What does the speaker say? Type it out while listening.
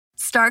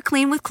Start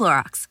clean with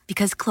Clorox,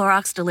 because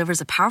Clorox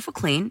delivers a powerful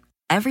clean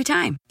every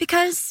time.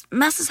 Because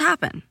messes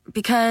happen.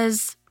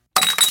 Because...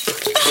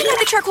 I got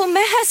the charcoal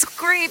mask.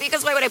 Great,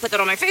 because why would I put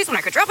that on my face when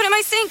I could drop it in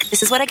my sink?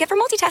 This is what I get for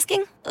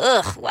multitasking.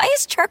 Ugh, why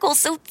is charcoal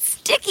so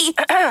sticky?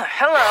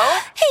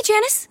 Hello? Hey,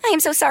 Janice. I am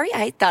so sorry.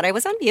 I thought I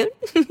was on mute.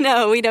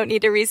 No, we don't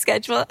need to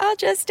reschedule. I'll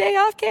just stay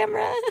off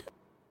camera.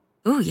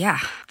 Ooh, yeah,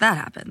 that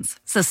happens.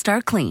 So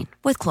start clean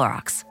with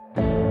Clorox.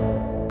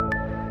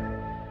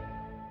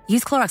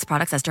 Use Clorox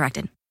products as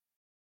directed.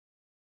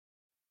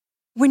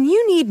 When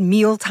you need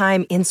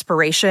mealtime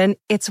inspiration,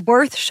 it's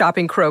worth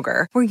shopping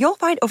Kroger, where you'll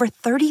find over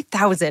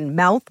 30,000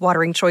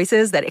 mouth-watering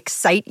choices that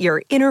excite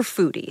your inner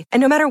foodie. And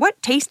no matter what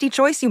tasty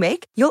choice you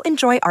make, you'll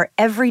enjoy our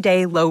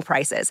everyday low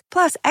prices,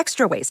 plus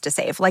extra ways to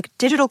save, like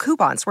digital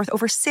coupons worth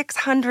over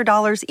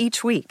 $600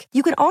 each week.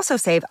 You can also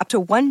save up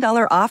to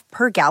 $1 off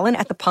per gallon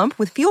at the pump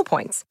with fuel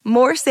points.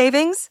 More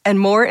savings and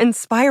more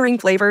inspiring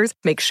flavors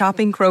make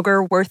shopping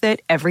Kroger worth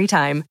it every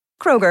time.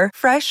 Kroger,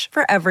 fresh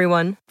for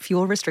everyone.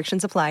 Fuel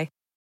restrictions apply.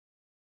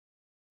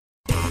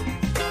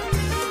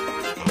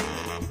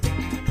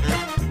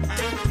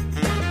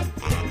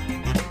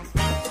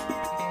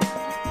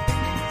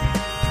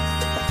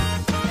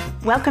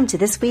 Welcome to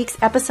this week's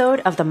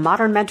episode of the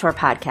Modern Mentor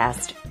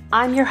Podcast.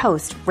 I'm your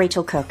host,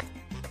 Rachel Cook.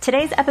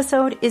 Today's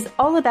episode is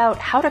all about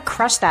how to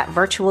crush that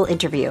virtual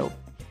interview.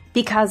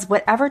 Because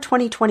whatever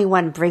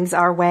 2021 brings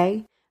our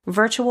way,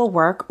 virtual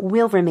work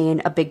will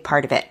remain a big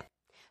part of it.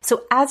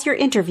 So as you're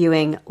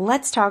interviewing,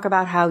 let's talk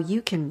about how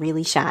you can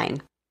really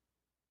shine.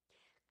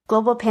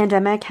 Global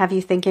pandemic have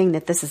you thinking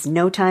that this is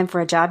no time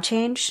for a job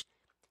change?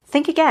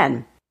 Think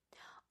again.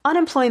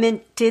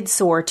 Unemployment did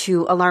soar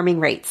to alarming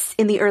rates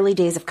in the early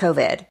days of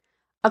COVID.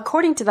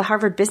 According to the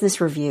Harvard Business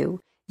Review,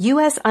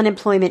 U.S.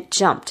 unemployment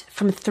jumped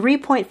from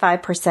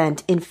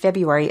 3.5% in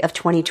February of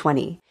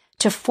 2020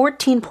 to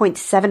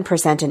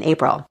 14.7% in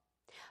April.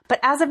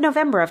 But as of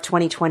November of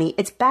 2020,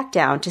 it's back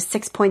down to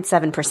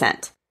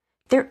 6.7%.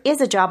 There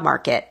is a job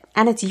market,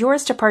 and it's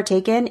yours to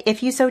partake in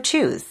if you so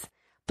choose.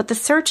 But the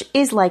search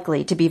is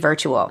likely to be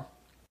virtual.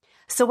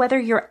 So whether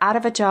you're out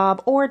of a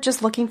job or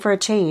just looking for a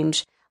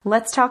change,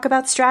 let's talk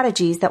about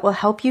strategies that will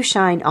help you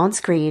shine on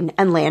screen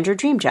and land your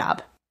dream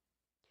job.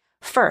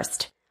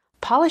 First,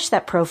 polish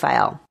that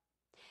profile.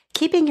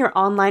 Keeping your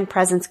online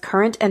presence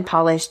current and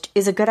polished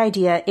is a good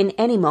idea in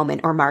any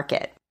moment or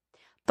market.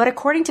 But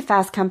according to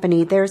Fast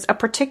Company, there's a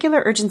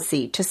particular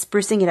urgency to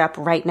sprucing it up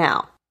right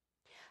now.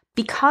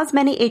 Because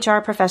many HR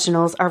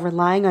professionals are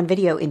relying on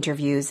video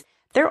interviews,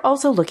 they're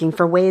also looking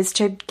for ways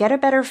to get a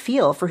better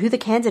feel for who the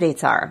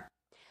candidates are.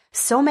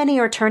 So many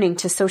are turning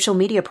to social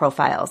media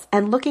profiles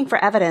and looking for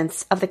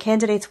evidence of the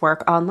candidate's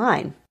work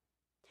online.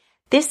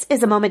 This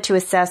is a moment to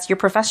assess your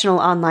professional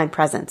online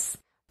presence.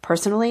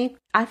 Personally,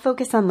 I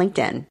focus on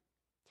LinkedIn.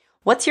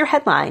 What's your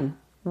headline?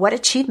 What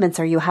achievements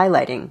are you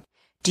highlighting?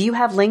 Do you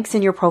have links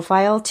in your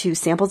profile to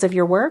samples of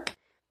your work?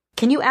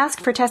 Can you ask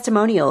for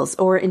testimonials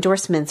or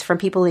endorsements from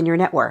people in your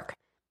network?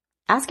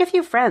 Ask a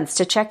few friends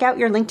to check out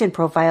your LinkedIn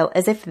profile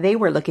as if they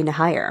were looking to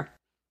hire.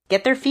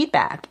 Get their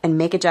feedback and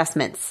make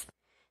adjustments.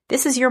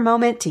 This is your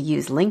moment to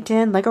use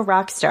LinkedIn like a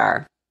rock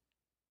star.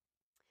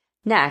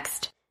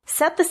 Next,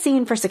 set the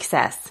scene for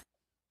success.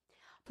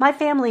 My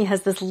family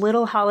has this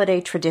little holiday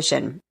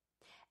tradition.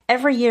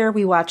 Every year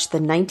we watch the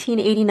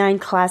 1989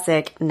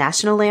 classic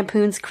National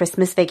Lampoon's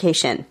Christmas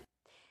Vacation.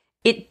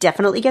 It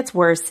definitely gets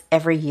worse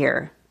every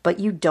year, but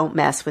you don't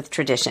mess with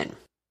tradition.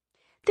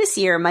 This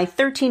year, my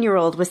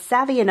 13-year-old was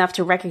savvy enough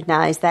to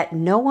recognize that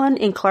no one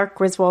in Clark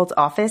Griswold's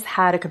office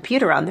had a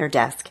computer on their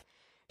desk.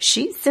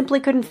 She simply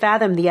couldn't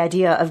fathom the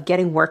idea of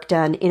getting work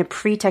done in a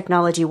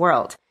pre-technology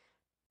world.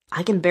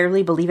 I can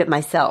barely believe it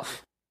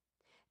myself.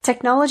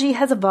 Technology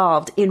has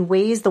evolved in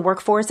ways the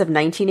workforce of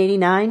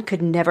 1989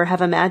 could never have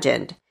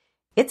imagined.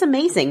 It's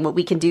amazing what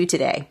we can do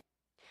today.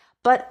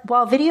 But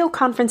while video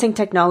conferencing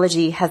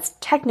technology has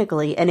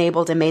technically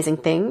enabled amazing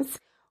things,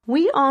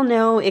 we all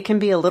know it can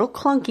be a little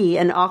clunky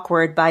and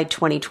awkward by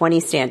 2020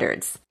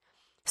 standards.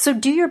 So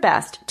do your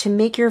best to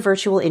make your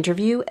virtual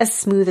interview as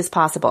smooth as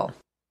possible.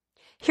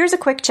 Here's a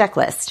quick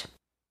checklist.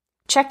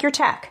 Check your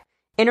tech.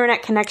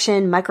 Internet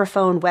connection,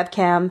 microphone,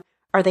 webcam.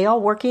 Are they all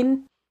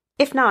working?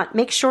 If not,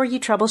 make sure you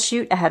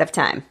troubleshoot ahead of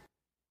time.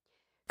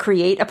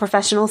 Create a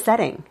professional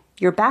setting.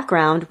 Your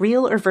background,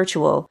 real or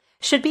virtual,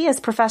 should be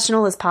as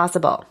professional as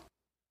possible.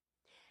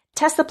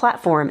 Test the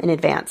platform in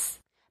advance.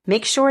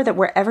 Make sure that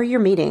wherever you're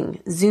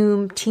meeting,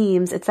 Zoom,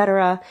 Teams,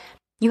 etc.,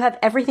 you have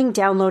everything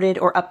downloaded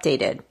or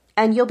updated,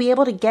 and you'll be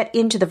able to get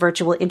into the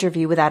virtual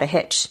interview without a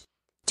hitch.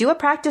 Do a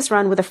practice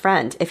run with a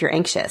friend if you're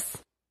anxious.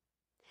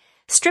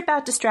 Strip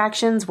out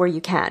distractions where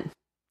you can.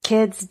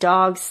 Kids,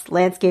 dogs,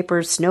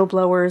 landscapers,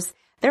 snowblowers,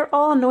 they're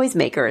all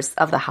noisemakers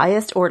of the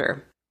highest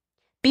order.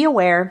 Be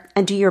aware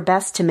and do your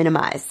best to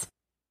minimize.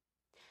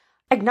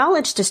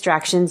 Acknowledge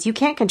distractions you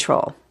can't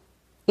control.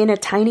 In a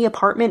tiny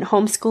apartment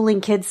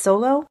homeschooling kids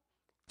solo?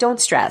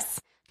 Don't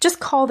stress. Just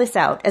call this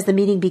out as the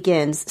meeting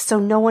begins so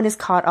no one is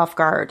caught off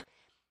guard.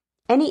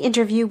 Any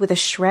interview with a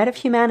shred of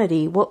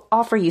humanity will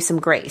offer you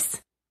some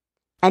grace.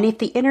 And if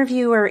the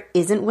interviewer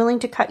isn't willing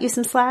to cut you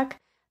some slack,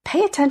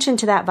 pay attention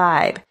to that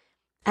vibe.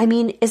 I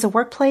mean, is a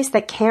workplace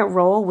that can't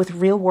roll with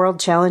real-world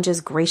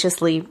challenges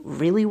graciously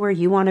really where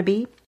you want to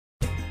be?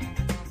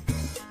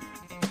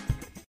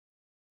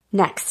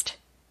 Next,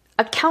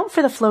 account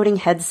for the floating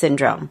head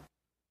syndrome.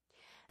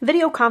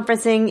 Video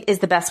conferencing is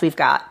the best we've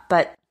got,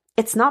 but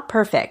it's not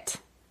perfect.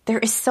 There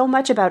is so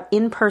much about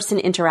in-person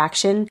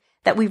interaction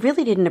that we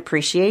really didn't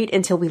appreciate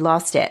until we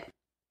lost it.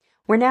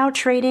 We're now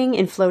trading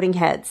in floating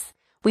heads.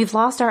 We've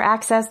lost our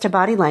access to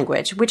body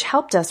language, which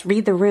helped us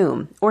read the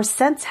room or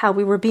sense how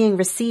we were being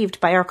received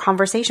by our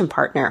conversation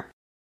partner.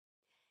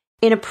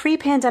 In a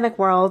pre-pandemic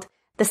world,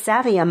 the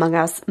savvy among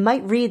us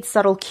might read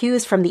subtle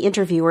cues from the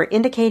interviewer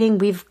indicating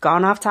we've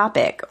gone off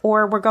topic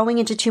or we're going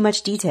into too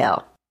much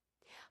detail.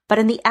 But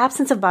in the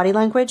absence of body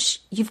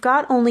language, you've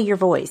got only your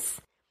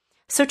voice.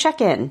 So check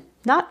in,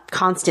 not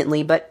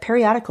constantly, but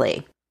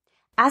periodically.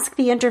 Ask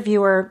the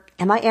interviewer,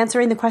 am I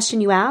answering the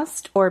question you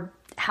asked? Or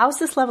how's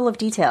this level of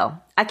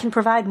detail? I can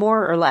provide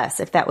more or less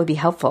if that would be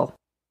helpful.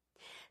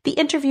 The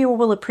interviewer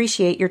will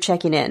appreciate your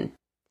checking in.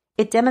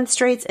 It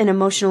demonstrates an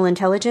emotional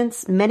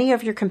intelligence many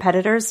of your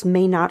competitors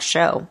may not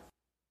show.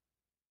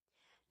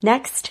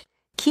 Next,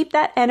 keep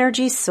that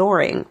energy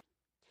soaring.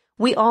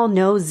 We all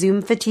know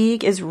Zoom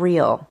fatigue is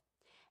real.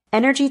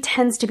 Energy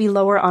tends to be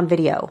lower on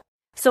video,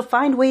 so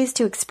find ways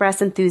to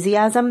express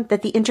enthusiasm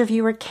that the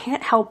interviewer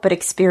can't help but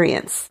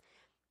experience.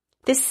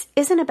 This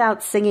isn't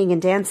about singing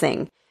and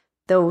dancing,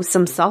 though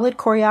some solid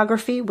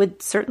choreography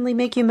would certainly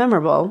make you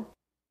memorable.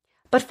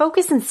 But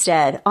focus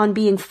instead on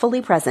being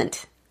fully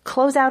present.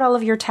 Close out all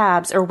of your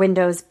tabs or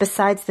windows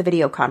besides the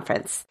video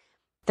conference.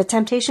 The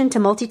temptation to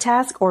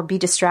multitask or be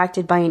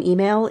distracted by an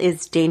email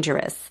is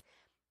dangerous.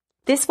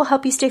 This will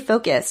help you stay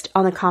focused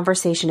on the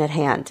conversation at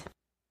hand.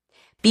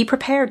 Be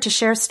prepared to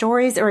share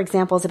stories or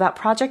examples about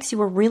projects you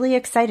were really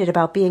excited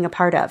about being a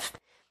part of.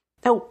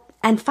 Oh,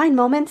 and find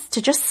moments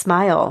to just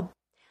smile.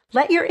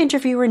 Let your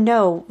interviewer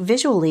know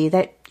visually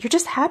that you're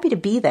just happy to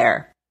be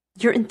there.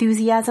 Your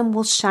enthusiasm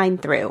will shine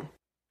through.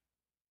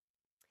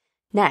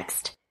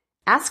 Next,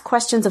 ask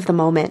questions of the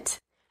moment.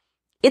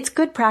 It's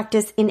good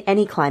practice in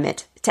any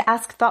climate to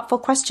ask thoughtful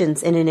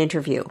questions in an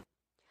interview.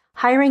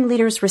 Hiring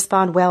leaders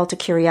respond well to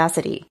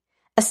curiosity,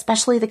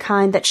 especially the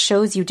kind that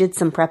shows you did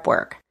some prep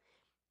work.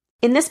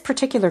 In this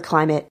particular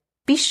climate,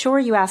 be sure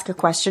you ask a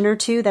question or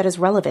two that is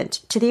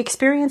relevant to the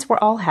experience we're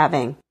all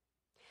having.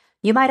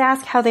 You might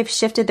ask how they've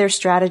shifted their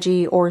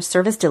strategy or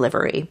service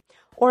delivery,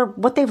 or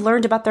what they've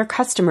learned about their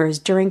customers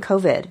during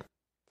COVID.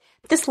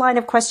 This line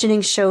of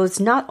questioning shows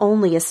not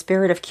only a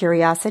spirit of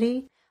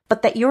curiosity,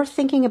 but that you're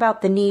thinking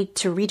about the need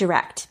to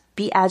redirect,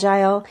 be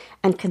agile,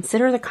 and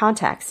consider the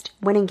context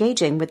when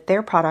engaging with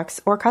their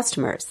products or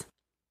customers.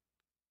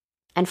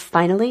 And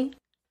finally,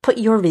 put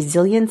your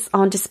resilience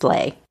on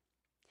display.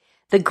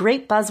 The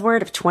great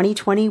buzzword of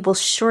 2020 will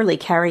surely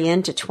carry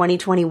into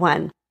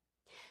 2021.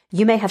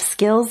 You may have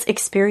skills,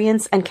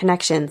 experience, and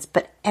connections,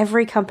 but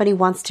every company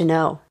wants to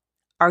know,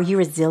 are you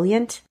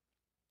resilient?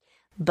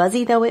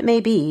 Buzzy though it may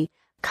be,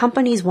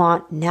 companies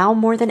want, now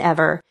more than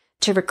ever,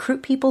 to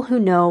recruit people who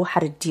know how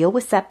to deal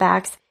with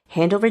setbacks,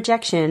 handle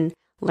rejection,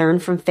 learn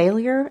from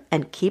failure,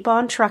 and keep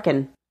on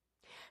trucking.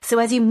 So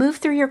as you move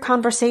through your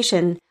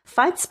conversation,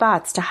 find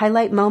spots to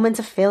highlight moments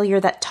of failure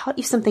that taught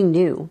you something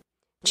new,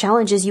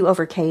 challenges you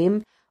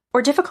overcame,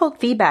 or difficult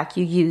feedback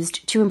you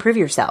used to improve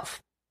yourself.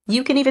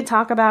 You can even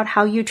talk about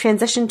how you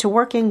transitioned to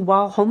working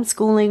while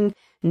homeschooling,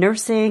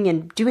 nursing,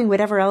 and doing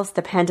whatever else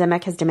the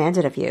pandemic has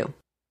demanded of you.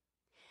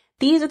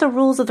 These are the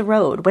rules of the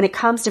road when it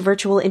comes to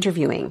virtual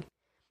interviewing.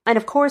 And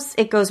of course,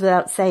 it goes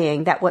without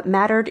saying that what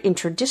mattered in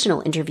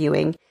traditional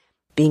interviewing,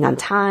 being on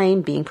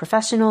time, being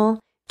professional,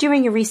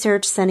 doing your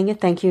research, sending a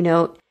thank you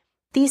note,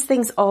 these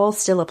things all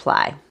still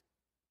apply.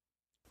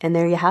 And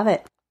there you have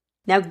it.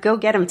 Now go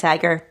get 'em,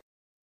 Tiger.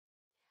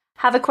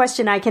 Have a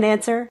question I can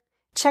answer?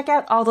 Check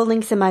out all the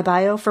links in my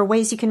bio for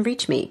ways you can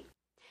reach me.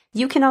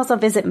 You can also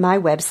visit my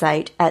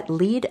website at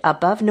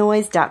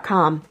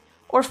leadabovenoise.com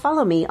or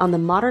follow me on the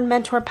Modern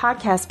Mentor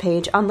podcast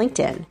page on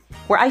LinkedIn,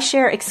 where I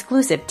share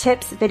exclusive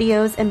tips,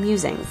 videos, and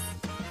musings.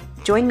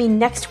 Join me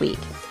next week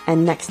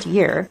and next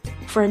year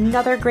for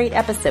another great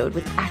episode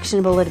with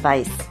actionable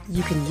advice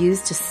you can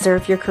use to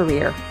serve your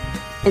career.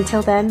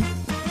 Until then,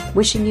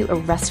 wishing you a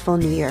restful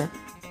new year.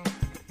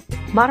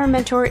 Modern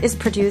Mentor is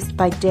produced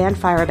by Dan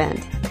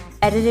Fireband,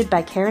 edited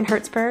by Karen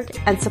Hertzberg,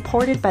 and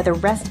supported by the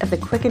rest of the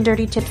Quick and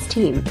Dirty Tips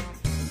team,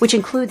 which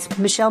includes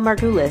Michelle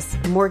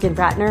Margulis, Morgan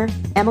Ratner,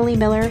 Emily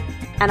Miller,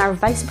 and our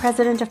Vice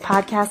President of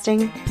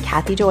Podcasting,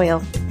 Kathy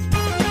Doyle.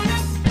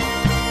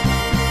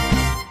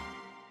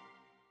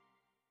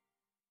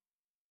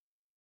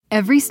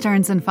 Every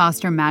Stearns &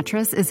 Foster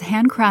mattress is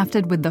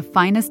handcrafted with the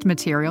finest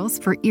materials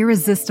for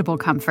irresistible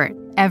comfort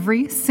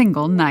every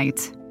single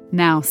night.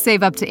 Now,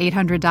 save up to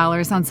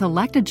 $800 on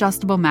select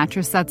adjustable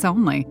mattress sets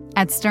only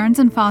at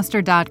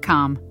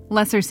stearnsandfoster.com.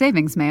 Lesser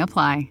savings may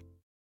apply.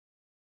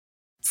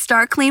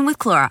 Start clean with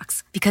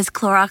Clorox because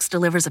Clorox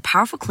delivers a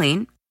powerful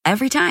clean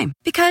Every time.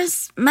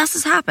 Because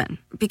messes happen.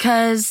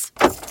 Because...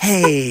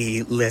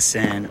 Hey,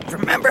 listen.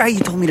 Remember how you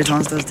told me to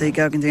toss those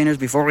takeout containers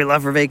before we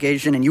left for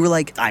vacation? And you were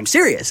like, I'm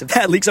serious. If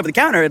that leaks over the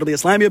counter, it'll be a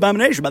slimy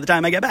abomination by the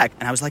time I get back.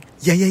 And I was like,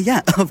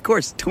 yeah, of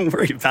course. Don't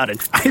worry about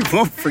it. I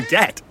won't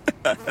forget.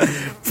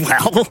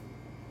 Well...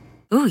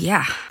 Ooh,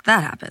 yeah,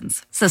 that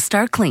happens. So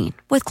start clean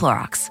with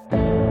Clorox.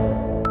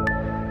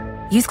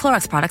 Use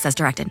Clorox products as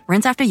directed.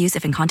 Rinse after use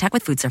if in contact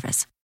with food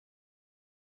surface.